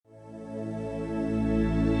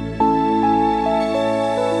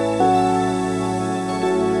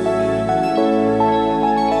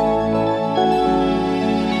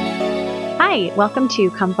Hi, welcome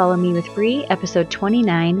to Come Follow Me with Bree, episode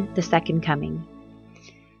 29, The Second Coming.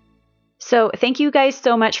 So thank you guys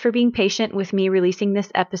so much for being patient with me releasing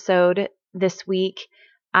this episode this week.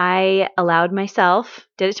 I allowed myself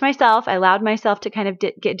to kind of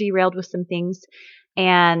get derailed with some things,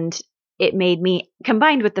 and it made me,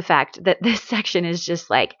 combined with the fact that this section is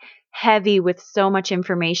just like heavy with so much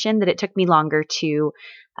information, that it took me longer to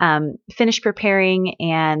finish preparing,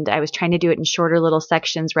 and I was trying to do it in shorter little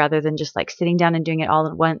sections rather than just like sitting down and doing it all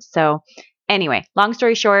at once. So anyway, long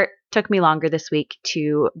story short, took me longer this week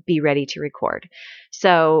to be ready to record.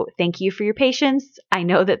 So thank you for your patience. I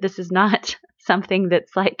know that this is not something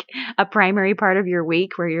that's like a primary part of your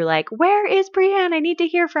week where you're like, where is Brianne? I need to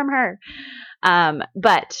hear from her.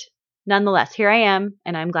 But nonetheless, here I am,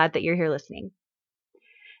 and I'm glad that you're here listening.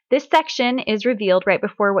 This section is revealed right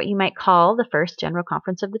before what you might call the first general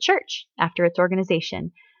conference of the church after its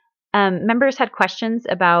organization. Members had questions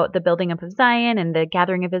about the building up of Zion and the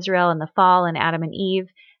gathering of Israel and the fall and Adam and Eve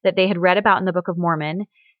that they had read about in the Book of Mormon.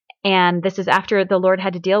 And this is after the Lord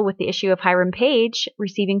had to deal with the issue of Hiram Page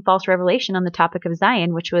receiving false revelation on the topic of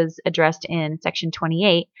Zion, which was addressed in section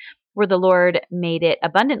 28, where the Lord made it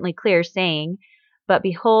abundantly clear, saying, "But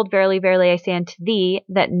behold, verily, verily, I say unto thee,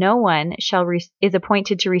 that no one is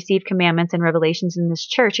appointed to receive commandments and revelations in this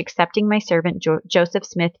church, excepting my servant Joseph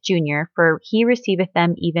Smith, Jr., for he receiveth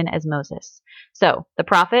them even as Moses." So the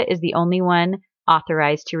prophet is the only one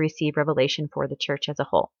authorized to receive revelation for the church as a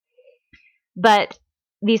whole. But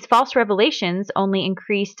these false revelations only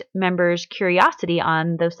increased members' curiosity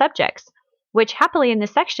on those subjects, which happily in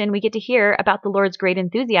this section we get to hear about the Lord's great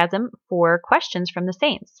enthusiasm for questions from the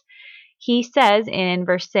saints. He says in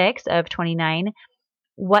verse 6 of 29,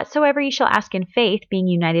 "Whatsoever ye shall ask in faith, being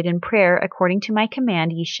united in prayer, according to my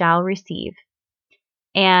command, ye shall receive."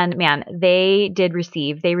 And man, they did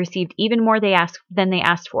receive. They received even more than they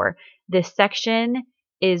asked for. This section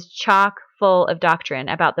is chock full of doctrine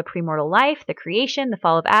about the premortal life, the creation, the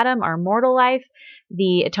fall of Adam, our mortal life,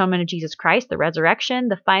 the atonement of Jesus Christ, the resurrection,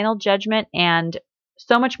 the final judgment, and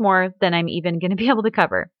so much more than I'm even going to be able to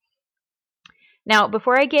cover. Now,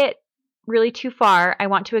 before I get really too far, I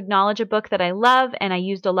want to acknowledge a book that I love and I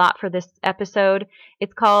used a lot for this episode.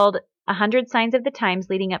 It's called 100 Signs of the Times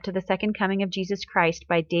Leading Up to the Second Coming of Jesus Christ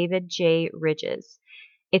by David J. Ridges.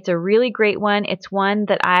 It's a really great one. It's one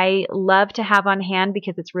that I love to have on hand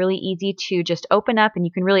because it's really easy to just open up, and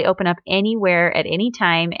you can really open up anywhere at any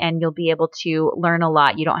time and you'll be able to learn a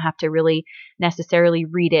lot. You don't have to really necessarily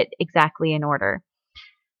read it exactly in order.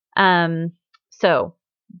 So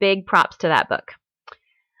big props to that book.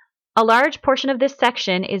 A large portion of this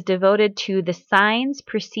section is devoted to the signs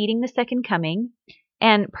preceding the second coming.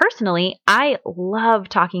 And personally, I love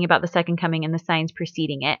talking about the second coming and the signs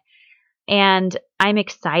preceding it. And I'm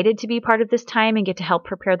excited to be part of this time and get to help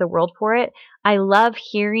prepare the world for it. I love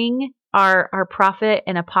hearing our prophet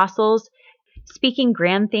and apostles speaking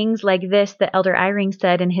grand things like this that Elder Eyring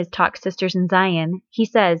said in his talk, Sisters in Zion. He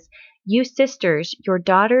says, "You sisters, your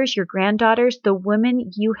daughters, your granddaughters, the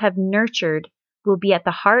women you have nurtured will be at the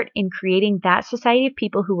heart in creating that society of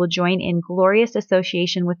people who will join in glorious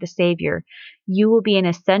association with the Savior. You will be an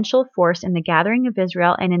essential force in the gathering of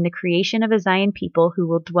Israel and in the creation of a Zion people who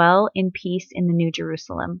will dwell in peace in the New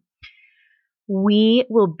Jerusalem." We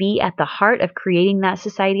will be at the heart of creating that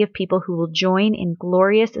society of people who will join in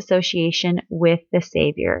glorious association with the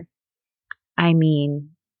Savior. I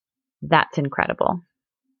mean, that's incredible.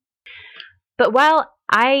 But while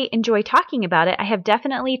I enjoy talking about it, I have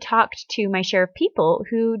definitely talked to my share of people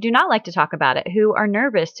who do not like to talk about it, who are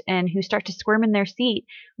nervous and who start to squirm in their seat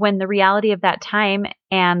when the reality of that time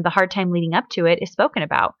and the hard time leading up to it is spoken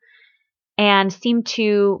about, and seem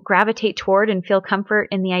to gravitate toward and feel comfort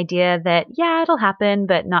in the idea that, yeah, it'll happen,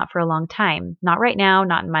 but not for a long time. Not right now,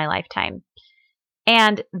 not in my lifetime.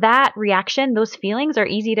 And that reaction, those feelings are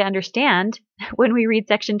easy to understand when we read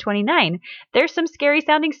section 29. There's some scary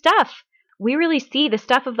sounding stuff. We really see the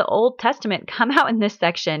stuff of the Old Testament come out in this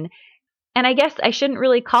section. And I guess I shouldn't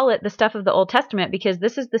really call it the stuff of the Old Testament because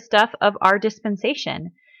this is the stuff of our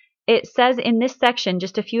dispensation. It says in this section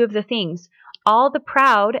just a few of the things. "All the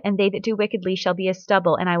proud and they that do wickedly shall be as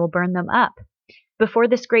stubble, and I will burn them up. Before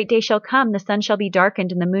this great day shall come, the sun shall be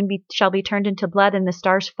darkened, and the moon shall be turned into blood, and the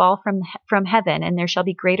stars fall from heaven, and there shall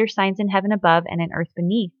be greater signs in heaven above and in earth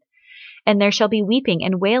beneath. And there shall be weeping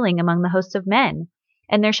and wailing among the hosts of men.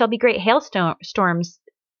 And there shall be great hailstorms.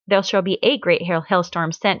 There shall be a great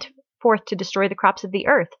hailstorm sent forth to destroy the crops of the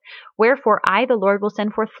earth. Wherefore I, the Lord, will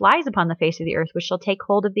send forth flies upon the face of the earth, which shall take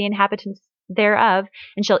hold of the inhabitants thereof,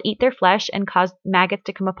 and shall eat their flesh, and cause maggots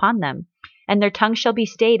to come upon them. And their tongues shall be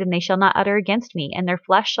stayed, and they shall not utter against me. And their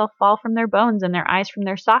flesh shall fall from their bones, and their eyes from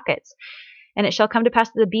their sockets. And it shall come to pass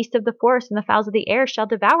that the beasts of the forest and the fowls of the air shall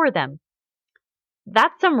devour them.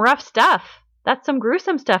 That's some rough stuff. That's some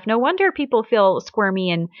gruesome stuff. No wonder people feel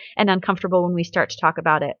squirmy and uncomfortable when we start to talk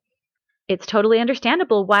about it. It's totally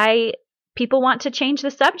understandable why people want to change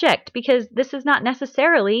the subject, because this is not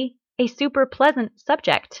necessarily a super pleasant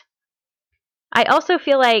subject. I also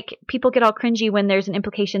feel like people get all cringy when there's an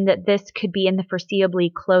implication that this could be in the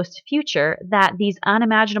foreseeably close future, that these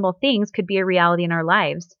unimaginable things could be a reality in our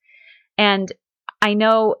lives. And I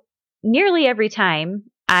know nearly every time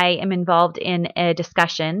I am involved in a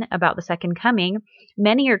discussion about the second coming,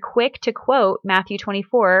 many are quick to quote Matthew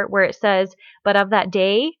 24, where it says, "But of that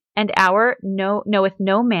day and hour knoweth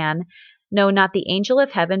no man, no, not the angel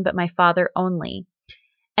of heaven, but my Father only."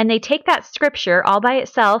 And they take that scripture all by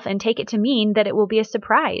itself and take it to mean that it will be a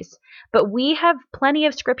surprise. But we have plenty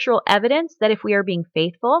of scriptural evidence that if we are being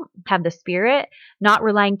faithful, have the Spirit, not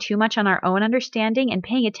relying too much on our own understanding and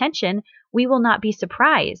paying attention, we will not be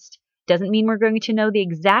surprised. Doesn't mean we're going to know the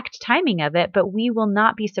exact timing of it, but we will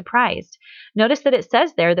not be surprised. Notice that it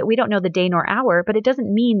says there that we don't know the day nor hour, but it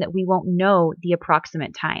doesn't mean that we won't know the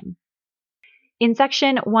approximate time. In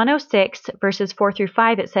section 106, verses 4 through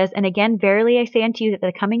 5, it says, "And again, verily I say unto you that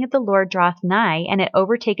the coming of the Lord draweth nigh, and it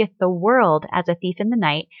overtaketh the world as a thief in the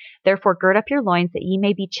night. Therefore gird up your loins, that ye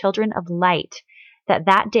may be children of light,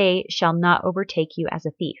 that day shall not overtake you as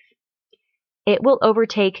a thief." It will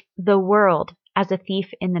overtake the world as a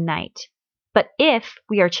thief in the night. But if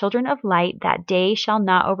we are children of light, that day shall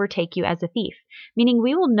not overtake you as a thief. Meaning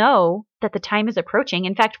we will know that the time is approaching.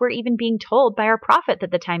 In fact, we're even being told by our prophet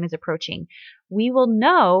that the time is approaching. We will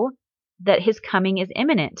know that his coming is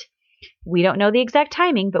imminent. We don't know the exact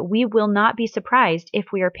timing, but we will not be surprised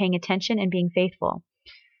if we are paying attention and being faithful.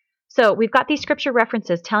 So we've got these scripture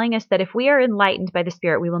references telling us that if we are enlightened by the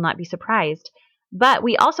Spirit, we will not be surprised. But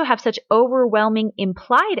we also have such overwhelming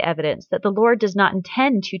implied evidence that the Lord does not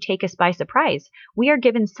intend to take us by surprise. We are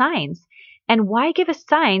given signs. And why give us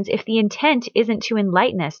signs if the intent isn't to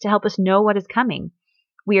enlighten us, to help us know what is coming?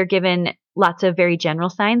 We are given lots of very general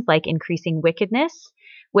signs like increasing wickedness,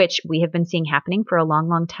 which we have been seeing happening for a long,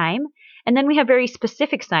 long time. And then we have very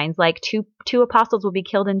specific signs like two apostles will be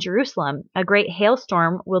killed in Jerusalem. A great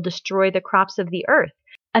hailstorm will destroy the crops of the earth.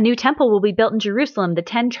 A new temple will be built in Jerusalem. The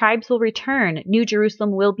 10 tribes will return. New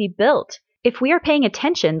Jerusalem will be built. If we are paying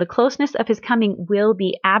attention, the closeness of his coming will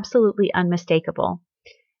be absolutely unmistakable.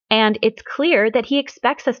 And it's clear that he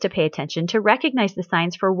expects us to pay attention, to recognize the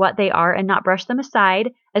signs for what they are and not brush them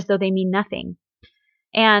aside as though they mean nothing.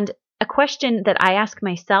 And a question that I ask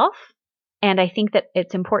myself, and I think that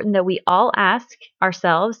it's important that we all ask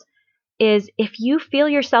ourselves, is if you feel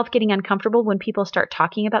yourself getting uncomfortable when people start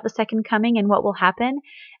talking about the second coming and what will happen,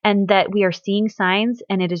 and that we are seeing signs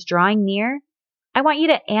and it is drawing near, I want you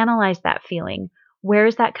to analyze that feeling. Where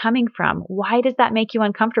is that coming from? Why does that make you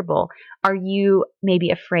uncomfortable? Are you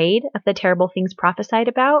maybe afraid of the terrible things prophesied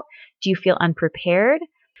about? Do you feel unprepared?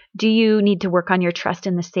 Do you need to work on your trust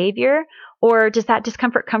in the Savior? Or does that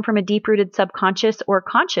discomfort come from a deep-rooted subconscious or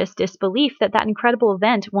conscious disbelief that that incredible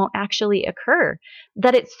event won't actually occur?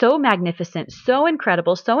 That it's so magnificent, so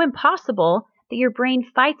incredible, so impossible that your brain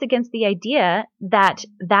fights against the idea that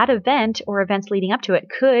that event or events leading up to it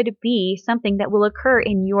could be something that will occur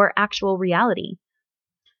in your actual reality.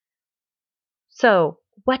 So,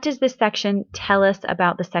 what does this section tell us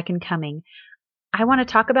about the second coming? I want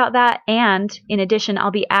to talk about that, and in addition,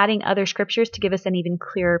 I'll be adding other scriptures to give us an even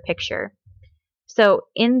clearer picture. So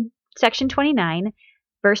in section 29,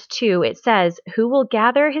 verse 2, it says, "Who will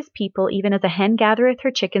gather his people even as a hen gathereth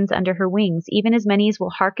her chickens under her wings, even as many as will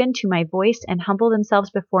hearken to my voice and humble themselves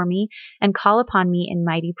before me and call upon me in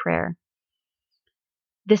mighty prayer."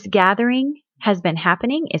 This gathering has been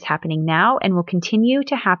happening, is happening now, and will continue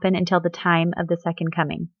to happen until the time of the second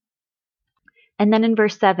coming. And then in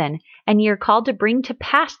verse 7, "And ye are called to bring to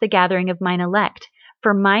pass the gathering of mine elect,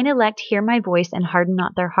 for mine elect hear my voice and harden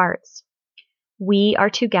not their hearts." We are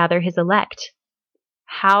to gather his elect.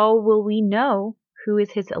 How will we know who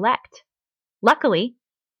is his elect? Luckily,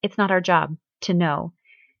 it's not our job to know.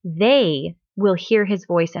 They will hear his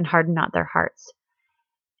voice and harden not their hearts.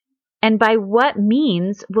 And by what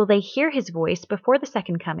means will they hear his voice before the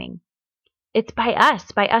second coming? It's by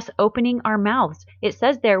us opening our mouths. It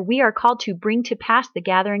says there, we are called to bring to pass the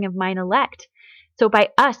gathering of mine elect. So by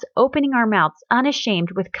us opening our mouths,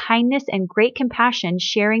 unashamed, with kindness and great compassion,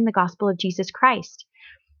 sharing the gospel of Jesus Christ.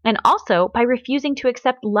 And also by refusing to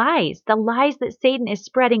accept lies, the lies that Satan is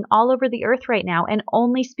spreading all over the earth right now, and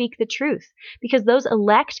only speak the truth, because those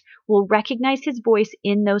elect will recognize his voice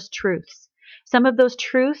in those truths. Some of those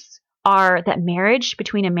truths are that marriage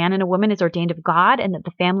between a man and a woman is ordained of God, and that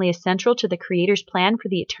the family is central to the Creator's plan for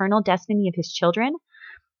the eternal destiny of his children,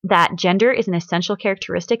 that gender is an essential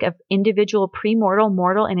characteristic of individual premortal,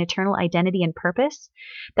 mortal, and eternal identity and purpose,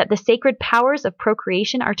 that the sacred powers of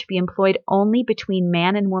procreation are to be employed only between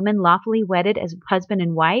man and woman lawfully wedded as husband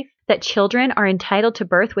and wife, that children are entitled to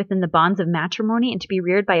birth within the bonds of matrimony and to be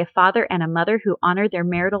reared by a father and a mother who honor their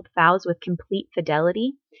marital vows with complete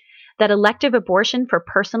fidelity, that elective abortion for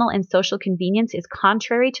personal and social convenience is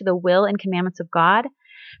contrary to the will and commandments of God.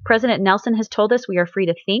 President Nelson has told us we are free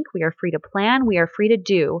to think, we are free to plan, we are free to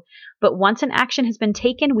do, but once an action has been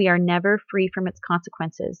taken, we are never free from its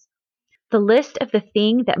consequences. The list of the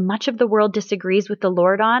thing that much of the world disagrees with the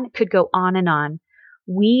Lord on could go on and on.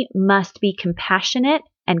 We must be compassionate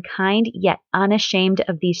and kind, yet unashamed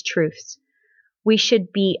of these truths. We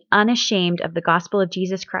should be unashamed of the gospel of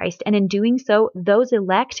Jesus Christ, and in doing so, those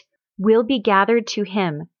elect will be gathered to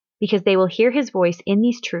him, because they will hear his voice in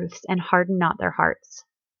these truths and harden not their hearts.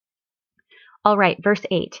 All right, verse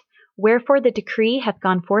 8. Wherefore the decree hath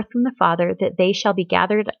gone forth from the Father, that they shall be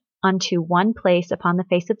gathered unto one place upon the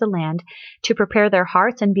face of the land, to prepare their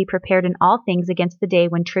hearts and be prepared in all things against the day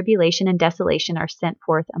when tribulation and desolation are sent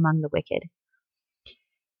forth among the wicked.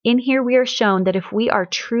 In here we are shown that if we are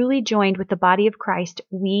truly joined with the body of Christ,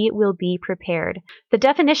 we will be prepared. The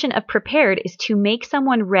definition of prepared is to make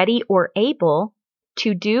someone ready or able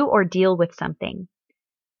to do or deal with something.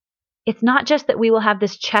 It's not just that we will have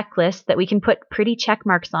this checklist that we can put pretty check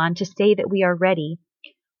marks on to say that we are ready.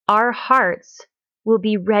 Our hearts will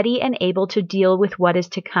be ready and able to deal with what is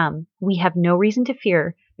to come. We have no reason to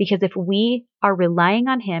fear, because if we are relying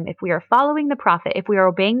on him, if we are following the prophet, if we are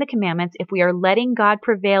obeying the commandments, if we are letting God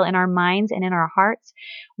prevail in our minds and in our hearts,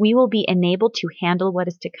 we will be enabled to handle what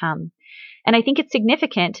is to come. And I think it's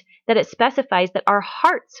significant that it specifies that our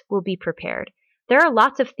hearts will be prepared. There are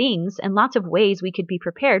lots of things and lots of ways we could be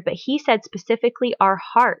prepared, but he said specifically our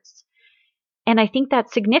hearts. And I think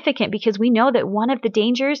that's significant because we know that one of the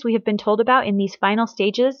dangers we have been told about in these final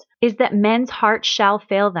stages is that men's hearts shall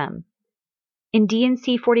fail them. In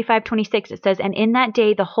D&C 45:26, it says, "And in that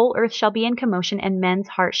day the whole earth shall be in commotion, and men's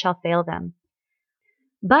hearts shall fail them."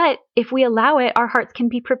 But if we allow it, our hearts can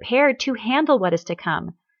be prepared to handle what is to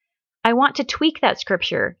come. I want to tweak that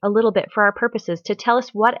scripture a little bit for our purposes to tell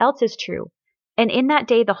us what else is true. And in that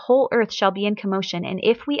day the whole earth shall be in commotion. And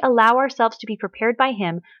if we allow ourselves to be prepared by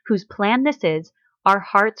him, whose plan this is, our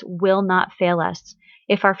hearts will not fail us.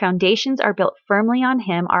 If our foundations are built firmly on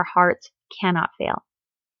him, our hearts cannot fail.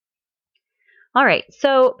 All right,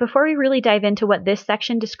 so before we really dive into what this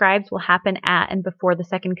section describes will happen at and before the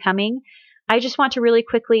second coming, I just want to really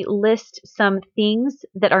quickly list some things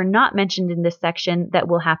that are not mentioned in this section that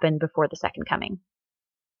will happen before the second coming.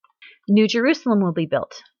 New Jerusalem will be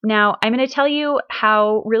built. Now, I'm going to tell you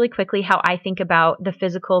really quickly how I think about the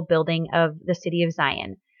physical building of the city of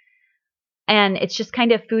Zion. And it's just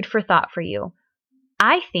kind of food for thought for you.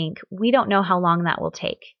 I think we don't know how long that will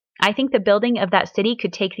take. I think the building of that city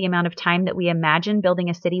could take the amount of time that we imagine building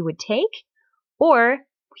a city would take, or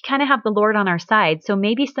we kind of have the Lord on our side, so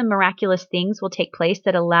maybe some miraculous things will take place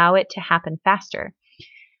that allow it to happen faster.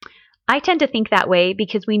 I tend to think that way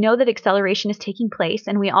because we know that acceleration is taking place,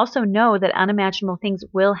 and we also know that unimaginable things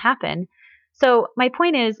will happen. So my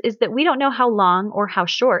point is that we don't know how long or how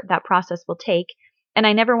short that process will take, and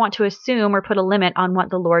I never want to assume or put a limit on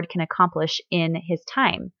what the Lord can accomplish in his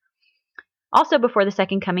time. Also, before the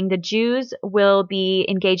second coming, the Jews will be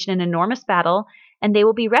engaged in an enormous battle, and they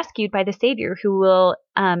will be rescued by the Savior, who will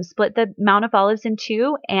split the Mount of Olives in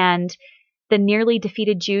two, and the nearly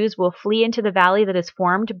defeated Jews will flee into the valley that is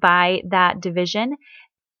formed by that division,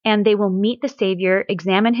 and they will meet the Savior,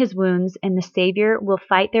 examine his wounds, and the Savior will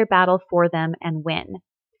fight their battle for them and win.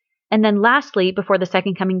 And then lastly, before the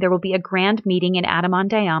second coming, there will be a grand meeting in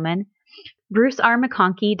Adam-on-Diamond. Bruce R.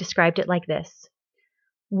 McConkie described it like this: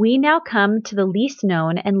 "We now come to the least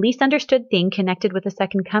known and least understood thing connected with the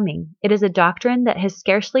second coming. It is a doctrine that has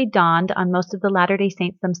scarcely dawned on most of the Latter-day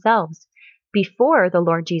Saints themselves. Before the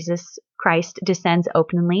Lord Jesus Christ descends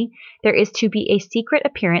openly, there is to be a secret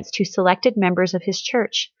appearance to selected members of his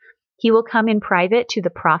church. He will come in private to the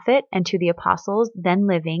prophet and to the apostles then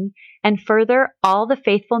living, and further all the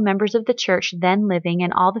faithful members of the church then living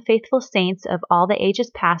and all the faithful saints of all the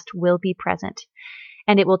ages past will be present.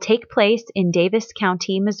 And it will take place in Davis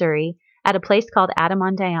County, Missouri, at a place called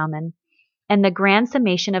Adam-on-Diamond. And the grand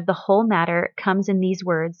summation of the whole matter comes in these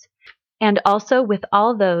words: and also with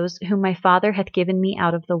all those whom my Father hath given me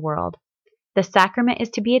out of the world. The sacrament is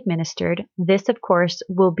to be administered. This, of course,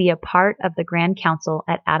 will be a part of the grand council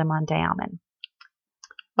at Adam-on-Diamond."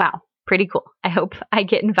 Wow, pretty cool. I hope I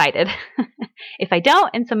get invited. If I don't,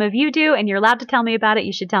 and some of you do, and you're allowed to tell me about it,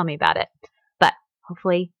 you should tell me about it. But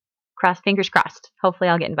hopefully, fingers crossed, hopefully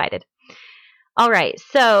I'll get invited. All right,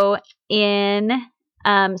 so in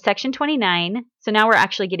section 29, so now we're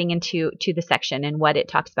actually getting into the section and what it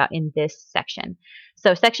talks about in this section.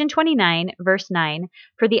 So section 29, verse 9,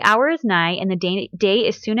 for the hour is nigh, and the day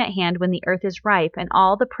is soon at hand when the earth is ripe, and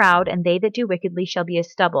all the proud and they that do wickedly shall be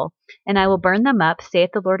as stubble. And I will burn them up, saith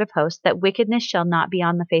the Lord of hosts, that wickedness shall not be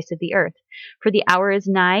on the face of the earth. For the hour is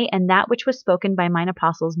nigh, and that which was spoken by mine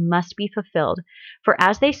apostles must be fulfilled. For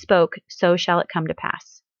as they spoke, so shall it come to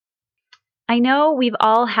pass. I know we've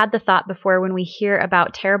all had the thought before when we hear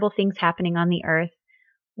about terrible things happening on the earth.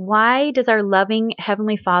 Why does our loving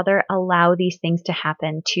Heavenly Father allow these things to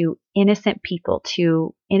happen to innocent people,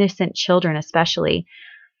 to innocent children especially?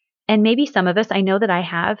 And maybe some of us, I know that I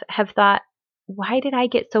have thought, why did I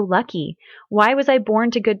get so lucky? Why was I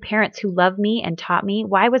born to good parents who loved me and taught me?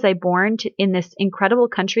 Why was I born in this incredible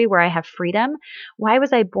country where I have freedom? Why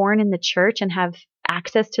was I born in the church and have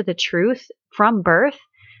access to the truth from birth?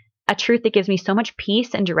 A truth that gives me so much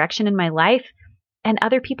peace and direction in my life, and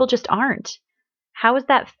other people just aren't. How is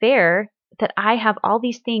that fair that I have all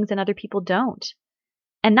these things and other people don't?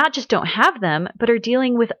 And not just don't have them, but are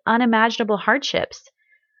dealing with unimaginable hardships.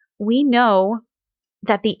 We know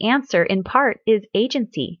that the answer in part is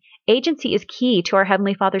agency. Agency is key to our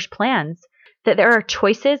Heavenly Father's plans, that there are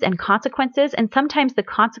choices and consequences, and sometimes the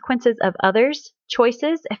consequences of others'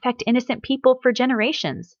 choices affect innocent people for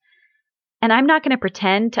generations. And I'm not going to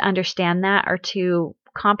pretend to understand that or to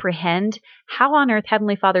comprehend how on earth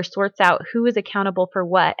Heavenly Father sorts out who is accountable for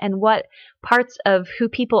what and what parts of who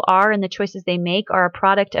people are and the choices they make are a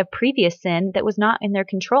product of previous sin that was not in their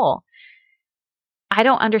control. I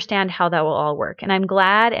don't understand how that will all work. And I'm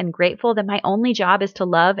glad and grateful that my only job is to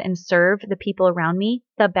love and serve the people around me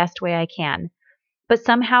the best way I can. But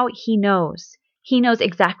somehow He knows. He knows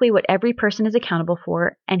exactly what every person is accountable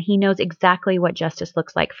for, and He knows exactly what justice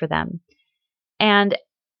looks like for them. And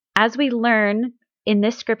as we learn in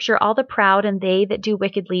this scripture, all the proud and they that do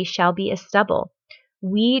wickedly shall be as stubble.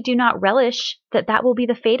 We do not relish that will be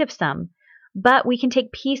the fate of some, but we can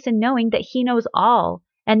take peace in knowing that He knows all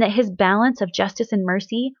and that His balance of justice and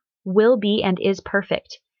mercy will be and is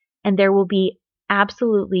perfect, and there will be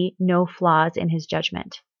absolutely no flaws in His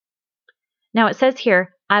judgment. Now it says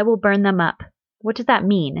here, I will burn them up. What does that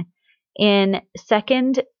mean? In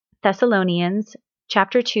 2 Thessalonians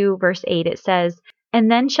chapter 2, verse 8, it says, and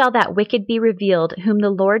then shall that wicked be revealed, whom the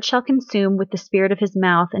Lord shall consume with the spirit of His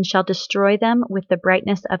mouth, and shall destroy them with the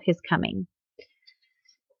brightness of His coming.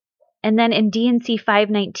 And then in D&C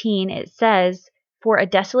 5:19, it says, for a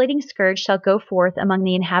desolating scourge shall go forth among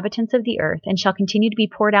the inhabitants of the earth, and shall continue to be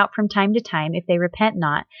poured out from time to time, if they repent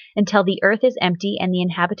not, until the earth is empty, and the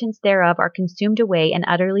inhabitants thereof are consumed away and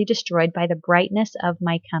utterly destroyed by the brightness of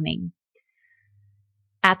my coming.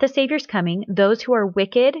 At the Savior's coming, those who are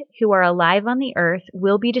wicked, who are alive on the earth,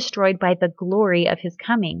 will be destroyed by the glory of His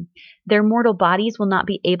coming. Their mortal bodies will not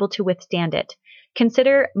be able to withstand it.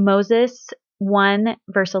 Consider Moses 1,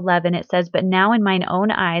 verse 11. It says, but now in mine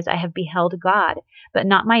own eyes I have beheld God, but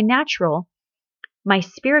not my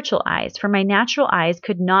spiritual eyes. For my natural eyes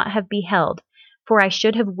could not have beheld, for I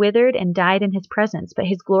should have withered and died in His presence. But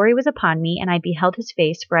His glory was upon me, and I beheld His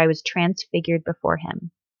face, for I was transfigured before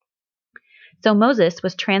Him. So Moses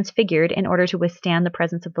was transfigured in order to withstand the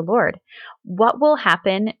presence of the Lord. What will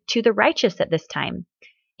happen to the righteous at this time?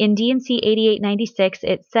 In D&C 88:96,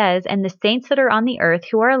 it says, and the saints that are on the earth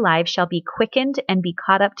who are alive shall be quickened and be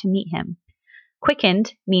caught up to meet Him.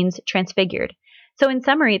 Quickened means transfigured. So in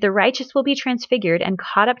summary, the righteous will be transfigured and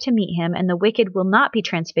caught up to meet Him, and the wicked will not be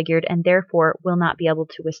transfigured and therefore will not be able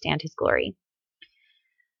to withstand His glory.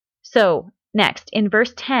 So next, in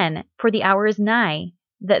verse 10, for the hour is nigh,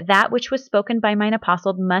 that which was spoken by mine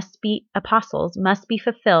apostles must be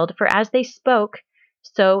fulfilled, for as they spoke,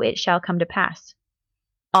 so it shall come to pass.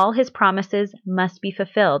 All His promises must be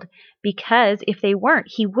fulfilled, because if they weren't,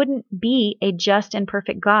 He wouldn't be a just and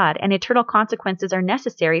perfect God, and eternal consequences are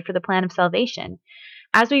necessary for the plan of salvation.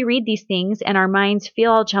 As we read these things and our minds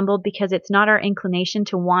feel all jumbled because it's not our inclination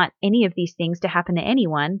to want any of these things to happen to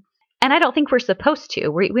anyone, and I don't think we're supposed to.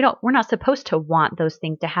 We're not supposed to want those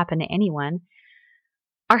things to happen to anyone.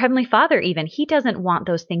 Our Heavenly Father even, He doesn't want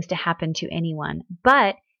those things to happen to anyone,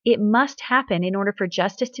 but it must happen in order for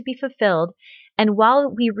justice to be fulfilled. And while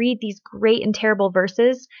we read these great and terrible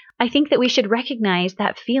verses, I think that we should recognize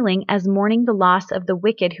that feeling as mourning the loss of the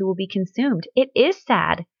wicked who will be consumed. It is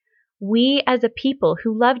sad. We as a people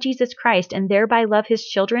who love Jesus Christ and thereby love His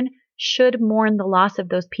children should mourn the loss of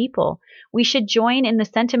those people. We should join in the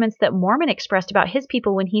sentiments that Mormon expressed about his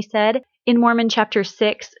people when he said in Mormon chapter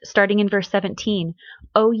 6, starting in verse 17,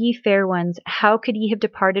 O ye fair ones, how could ye have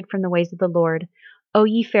departed from the ways of the Lord? O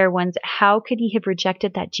ye fair ones, how could ye have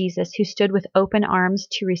rejected that Jesus who stood with open arms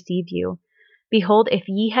to receive you? Behold, if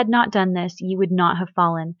ye had not done this, ye would not have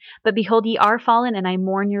fallen. But behold, ye are fallen, and I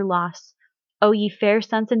mourn your loss. O ye fair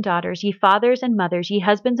sons and daughters, ye fathers and mothers, ye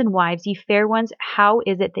husbands and wives, ye fair ones, how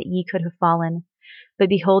is it that ye could have fallen? But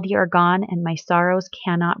behold, ye are gone, and my sorrows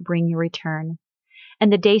cannot bring your return.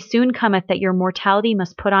 And the day soon cometh that your mortality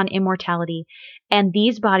must put on immortality, and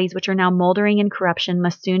these bodies which are now moldering in corruption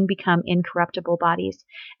must soon become incorruptible bodies.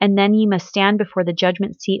 And then ye must stand before the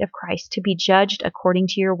judgment seat of Christ to be judged according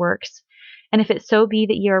to your works. And if it so be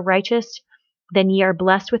that ye are righteous, then ye are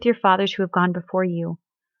blessed with your fathers who have gone before you.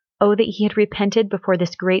 Oh, that ye had repented before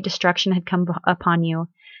this great destruction had come upon you.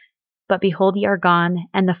 But behold, ye are gone,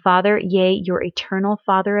 and the Father, yea, your eternal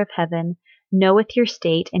Father of heaven, knoweth your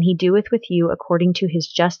state, and he doeth with you according to his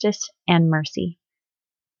justice and mercy.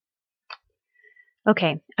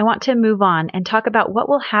 Okay, I want to move on and talk about what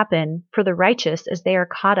will happen for the righteous as they are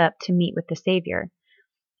caught up to meet with the Savior.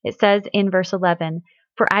 It says in verse 11,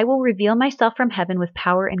 For I will reveal myself from heaven with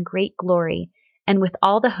power and great glory, and with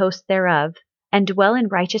all the host thereof, and dwell in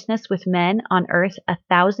righteousness with men on earth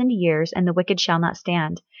 1,000 years, and the wicked shall not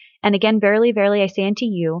stand. And again, verily, verily, I say unto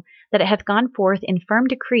you, that it hath gone forth in firm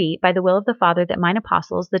decree by the will of the Father, that mine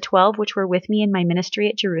apostles, the 12 which were with me in my ministry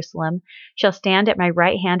at Jerusalem, shall stand at my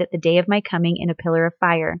right hand at the day of my coming in a pillar of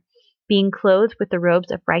fire, being clothed with the robes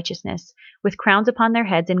of righteousness, with crowns upon their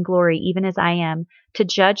heads in glory, even as I am, to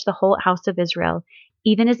judge the whole house of Israel,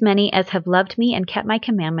 even as many as have loved me and kept my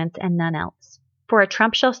commandments, and none else. For a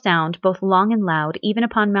trump shall sound, both long and loud, even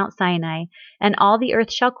upon Mount Sinai, and all the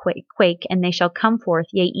earth shall quake, and they shall come forth,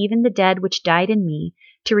 yea, even the dead which died in me,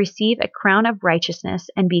 to receive a crown of righteousness,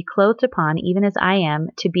 and be clothed upon, even as I am,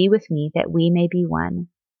 to be with me, that we may be one.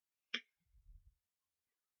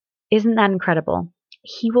 Isn't that incredible?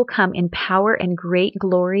 He will come in power and great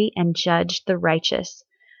glory and judge the righteous.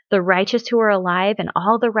 The righteous who are alive and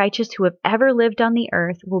all the righteous who have ever lived on the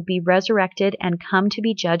earth will be resurrected and come to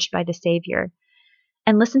be judged by the Savior.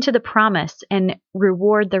 And listen to the promise and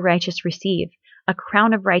reward the righteous receive, a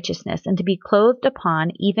crown of righteousness, and to be clothed upon,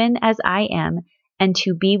 even as I am, and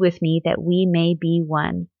to be with me, that we may be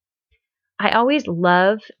one. I always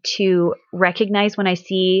love to recognize when I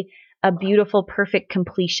see a beautiful, perfect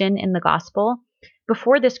completion in the gospel.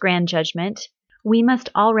 Before this grand judgment, we must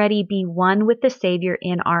already be one with the Savior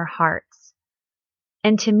in our hearts.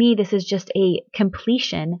 And to me, this is just a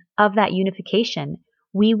completion of that unification.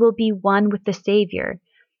 We will be one with the Savior.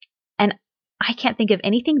 And I can't think of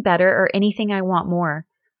anything better or anything I want more.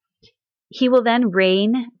 He will then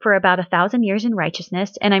reign for about 1,000 years in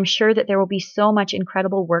righteousness, and I'm sure that there will be so much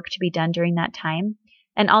incredible work to be done during that time.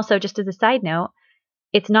 And also, just as a side note,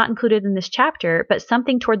 it's not included in this chapter, but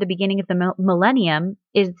something toward the beginning of the millennium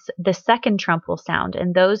is the second trump will sound,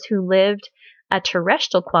 and those who lived a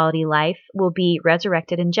terrestrial quality life will be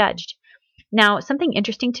resurrected and judged. Now, something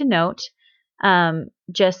interesting to note,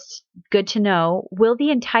 just good to know, will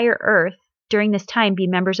the entire earth during this time be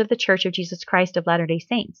members of the Church of Jesus Christ of Latter-day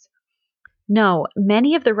Saints? No,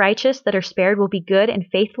 many of the righteous that are spared will be good and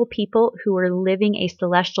faithful people who are living a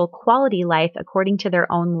celestial quality life according to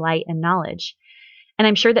their own light and knowledge. And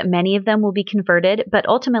I'm sure that many of them will be converted, but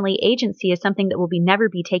ultimately agency is something that will never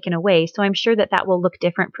be taken away, so I'm sure that will look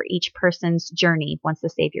different for each person's journey once the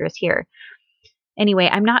Savior is here. Anyway,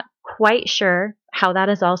 I'm not quite sure how that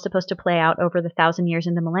is all supposed to play out over the 1,000 years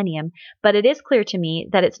in the millennium, but it is clear to me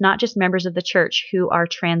that it's not just members of the church who are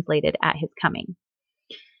translated at his coming.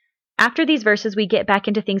 After these verses, we get back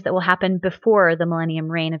into things that will happen before the millennium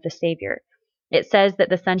reign of the Savior. It says that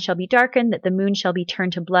the sun shall be darkened, that the moon shall be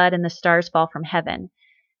turned to blood, and the stars fall from heaven.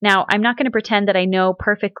 Now, I'm not going to pretend that I know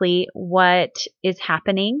perfectly what is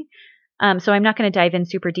happening, so I'm not going to dive in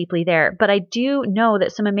super deeply there. But I do know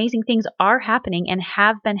that some amazing things are happening and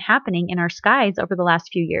have been happening in our skies over the last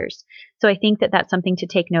few years. So I think that that's something to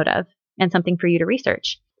take note of and something for you to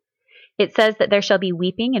research. It says that there shall be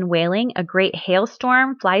weeping and wailing, a great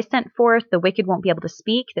hailstorm, flies sent forth, the wicked won't be able to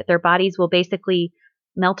speak, that their bodies will basically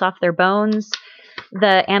melt off their bones,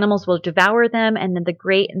 the animals will devour them, and then the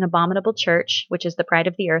great and abominable church, which is the pride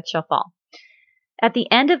of the earth, shall fall. At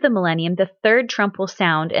the end of the millennium, the third trump will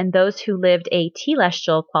sound, and those who lived a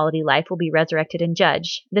telestial quality life will be resurrected and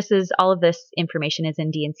judged. All of this information is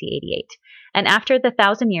in D&C 88. And after the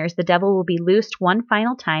 1,000 years, the devil will be loosed one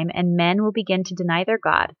final time, and men will begin to deny their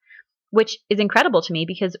God, which is incredible to me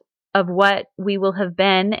because of what we will have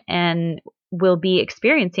been and will be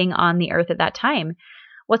experiencing on the earth at that time.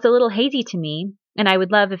 What's a little hazy to me, and I would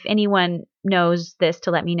love if anyone knows this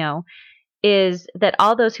to let me know, is that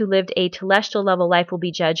all those who lived a telestial level life will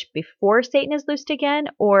be judged before Satan is loosed again,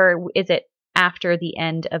 or is it after the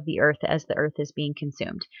end of the earth as the earth is being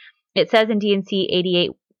consumed? It says in D&C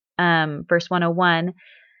 88, verse 101,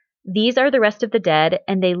 these are the rest of the dead,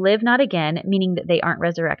 and they live not again, meaning that they aren't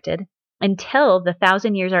resurrected, until the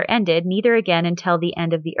 1,000 years are ended, neither again until the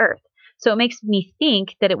end of the earth. So it makes me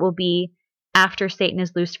think that it will be after Satan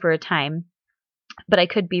is loosed for a time, but I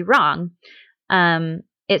could be wrong.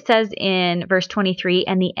 It says in verse 23,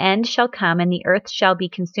 and the end shall come, and the earth shall be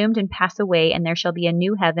consumed and pass away, and there shall be a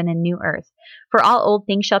new heaven and new earth. For all old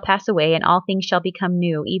things shall pass away, and all things shall become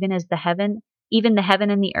new, even the heaven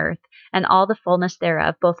and the earth, and all the fullness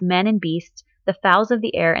thereof, both men and beasts, the fowls of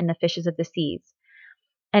the air, and the fishes of the seas.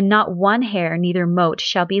 And not one hair, neither mote,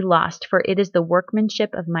 shall be lost, for it is the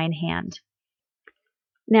workmanship of mine hand.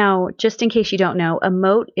 Now, just in case you don't know, a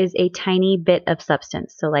mote is a tiny bit of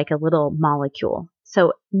substance, so like a little molecule.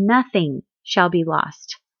 So nothing shall be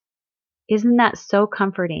lost. Isn't that so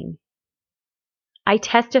comforting? I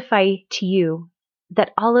testify to you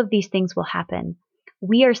that all of these things will happen.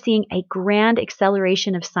 We are seeing a grand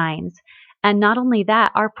acceleration of signs. And not only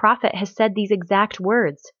that, our prophet has said these exact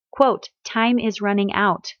words, quote, time is running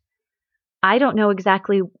out. I don't know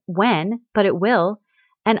exactly when, but it will.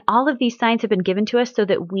 And all of these signs have been given to us so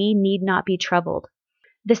that we need not be troubled.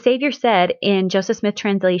 The Savior said in Joseph Smith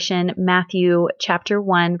translation, Matthew chapter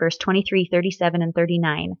 1, verse 23, 37, and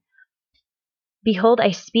 39, behold,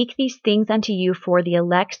 I speak these things unto you for the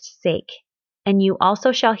elect's sake, and you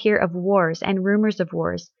also shall hear of wars and rumors of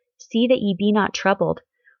wars. See that ye be not troubled,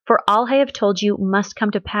 for all I have told you must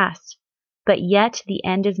come to pass. But yet the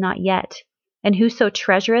end is not yet, and whoso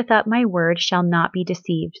treasureth up my word shall not be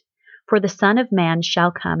deceived. For the Son of Man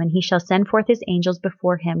shall come, and he shall send forth his angels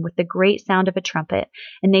before him with the great sound of a trumpet,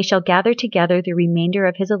 and they shall gather together the remainder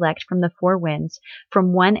of his elect from the four winds,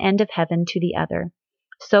 from one end of heaven to the other.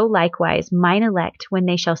 So likewise mine elect, when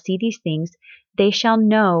they shall see these things, they shall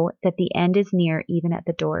know that the end is near, even at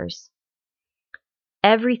the doors.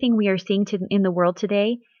 Everything we are seeing in the world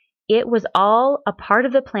today, it was all a part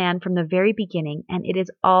of the plan from the very beginning, and it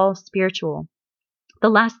is all spiritual. The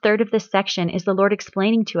last third of this section is the Lord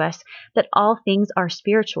explaining to us that all things are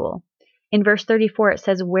spiritual. In verse 34, it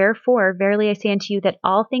says, wherefore, verily I say unto you that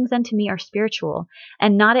all things unto me are spiritual,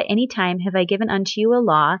 and not at any time have I given unto you a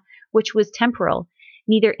law which was temporal,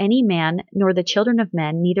 neither any man, nor the children of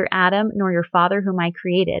men, neither Adam, nor your Father whom I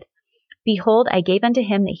created. Behold, I gave unto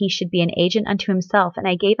him that he should be an agent unto himself, and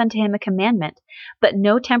I gave unto him a commandment. But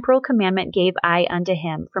no temporal commandment gave I unto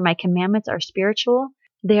him, for my commandments are spiritual.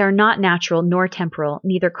 They are not natural nor temporal,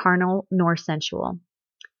 neither carnal nor sensual.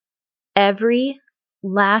 Every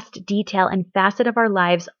last detail and facet of our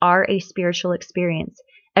lives are a spiritual experience.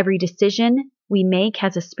 Every decision we make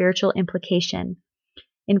has a spiritual implication.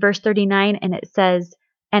 In verse 39, and it says,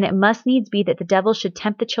 and it must needs be that the devil should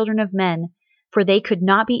tempt the children of men, for they could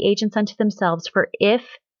not be agents unto themselves, for if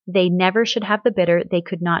they never should have the bitter, they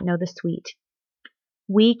could not know the sweet.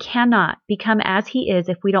 We cannot become as he is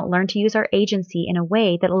if we don't learn to use our agency in a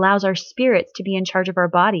way that allows our spirits to be in charge of our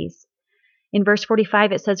bodies. In verse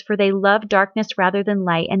 45, it says, for they love darkness rather than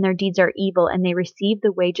light, and their deeds are evil, and they receive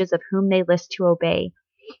the wages of whom they list to obey.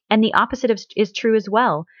 And the opposite is true as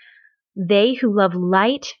well. They who love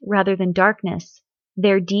light rather than darkness,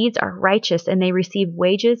 their deeds are righteous, and they receive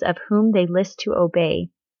wages of whom they list to obey.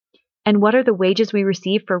 And what are the wages we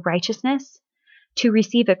receive for righteousness? To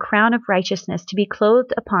receive a crown of righteousness, to be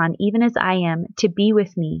clothed upon, even as I am, to be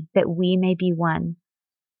with me, that we may be one.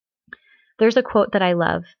 There's a quote that I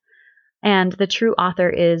love, and the true author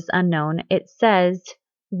is unknown. It says,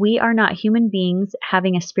 we are not human beings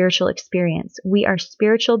having a spiritual experience. We are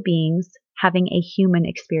spiritual beings having a human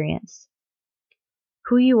experience.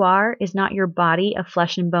 Who you are is not your body of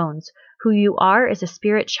flesh and bones. Who you are is a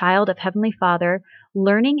spirit child of Heavenly Father,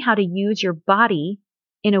 learning how to use your body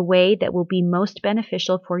in a way that will be most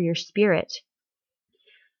beneficial for your spirit.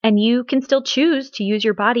 And you can still choose to use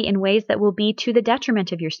your body in ways that will be to the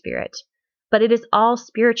detriment of your spirit. But it is all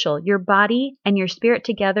spiritual. Your body and your spirit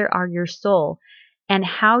together are your soul. And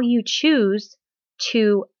how you choose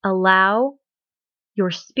to allow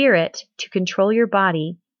your spirit to control your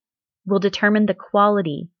body will determine the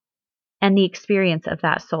quality and the experience of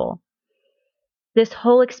that soul. This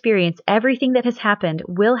whole experience, everything that has happened,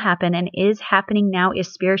 will happen, and is happening now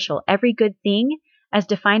is spiritual. Every good thing as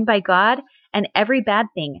defined by God, and every bad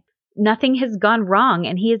thing. Nothing has gone wrong,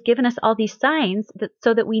 and he has given us all these signs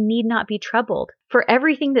so that we need not be troubled. For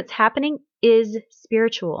everything that's happening is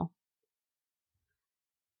spiritual.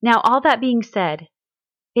 Now, all that being said,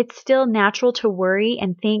 it's still natural to worry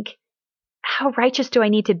and think, how righteous do I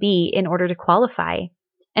need to be in order to qualify?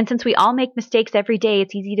 And since we all make mistakes every day,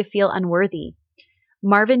 it's easy to feel unworthy.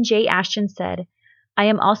 Marvin J. Ashton said, I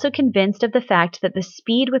am also convinced of the fact that the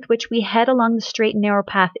speed with which we head along the straight and narrow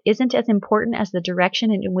path isn't as important as the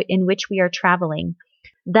direction in which we are traveling.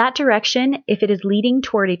 That direction, if it is leading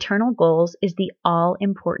toward eternal goals, is the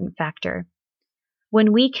all-important factor.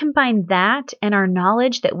 When we combine that and our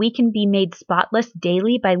knowledge that we can be made spotless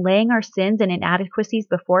daily by laying our sins and inadequacies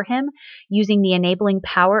before Him, using the enabling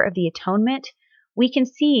power of the atonement, we can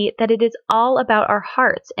see that it is all about our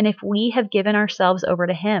hearts and if we have given ourselves over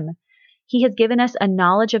to Him. He has given us a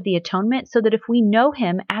knowledge of the atonement so that if we know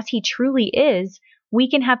Him as He truly is, we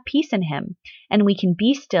can have peace in Him, and we can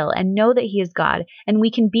be still and know that He is God, and we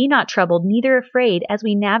can be not troubled, neither afraid as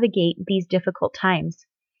we navigate these difficult times.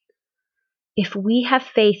 If we have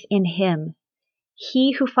faith in Him,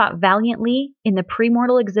 He who fought valiantly in the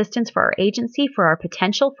premortal existence for our agency, for our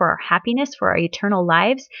potential, for our happiness, for our eternal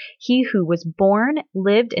lives, He who was born,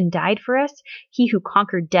 lived, and died for us, He who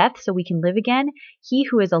conquered death so we can live again, He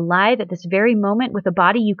who is alive at this very moment with a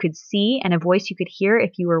body you could see and a voice you could hear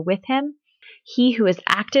if you were with Him, He who is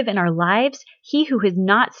active in our lives, He who is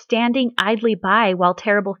not standing idly by while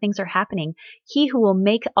terrible things are happening, He who will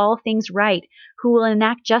make all things right, who will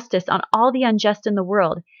enact justice on all the unjust in the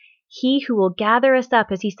world, He who will gather us up,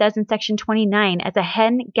 as He says in section 29, as a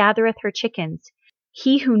hen gathereth her chickens,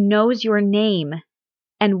 He who knows your name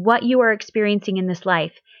and what you are experiencing in this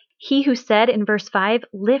life, He who said in verse 5,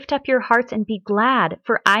 lift up your hearts and be glad,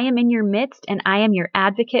 for I am in your midst and I am your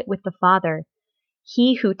advocate with the Father.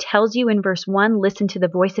 He who tells you in verse 1, listen to the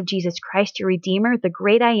voice of Jesus Christ, your Redeemer, the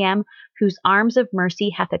great I am, whose arms of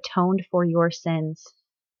mercy hath atoned for your sins.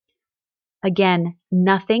 Again,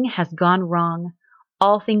 nothing has gone wrong.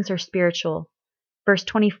 All things are spiritual. Verse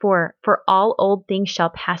 24, for all old things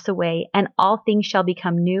shall pass away, and all things shall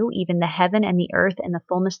become new, even the heaven and the earth and the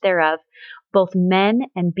fullness thereof, both men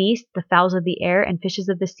and beasts, the fowls of the air and fishes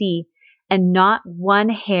of the sea. And not one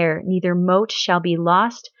hair, neither mote shall be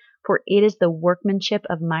lost, for it is the workmanship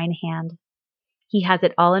of mine hand. He has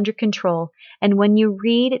it all under control. And when you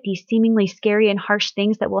read these seemingly scary and harsh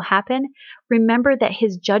things that will happen, remember that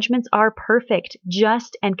His judgments are perfect,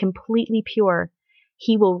 just, and completely pure.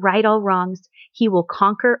 He will right all wrongs. He will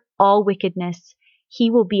conquer all wickedness.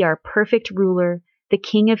 He will be our perfect ruler, the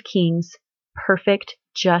King of Kings, perfect,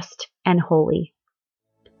 just, and holy.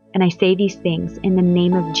 And I say these things in the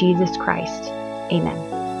name of Jesus Christ.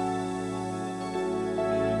 Amen.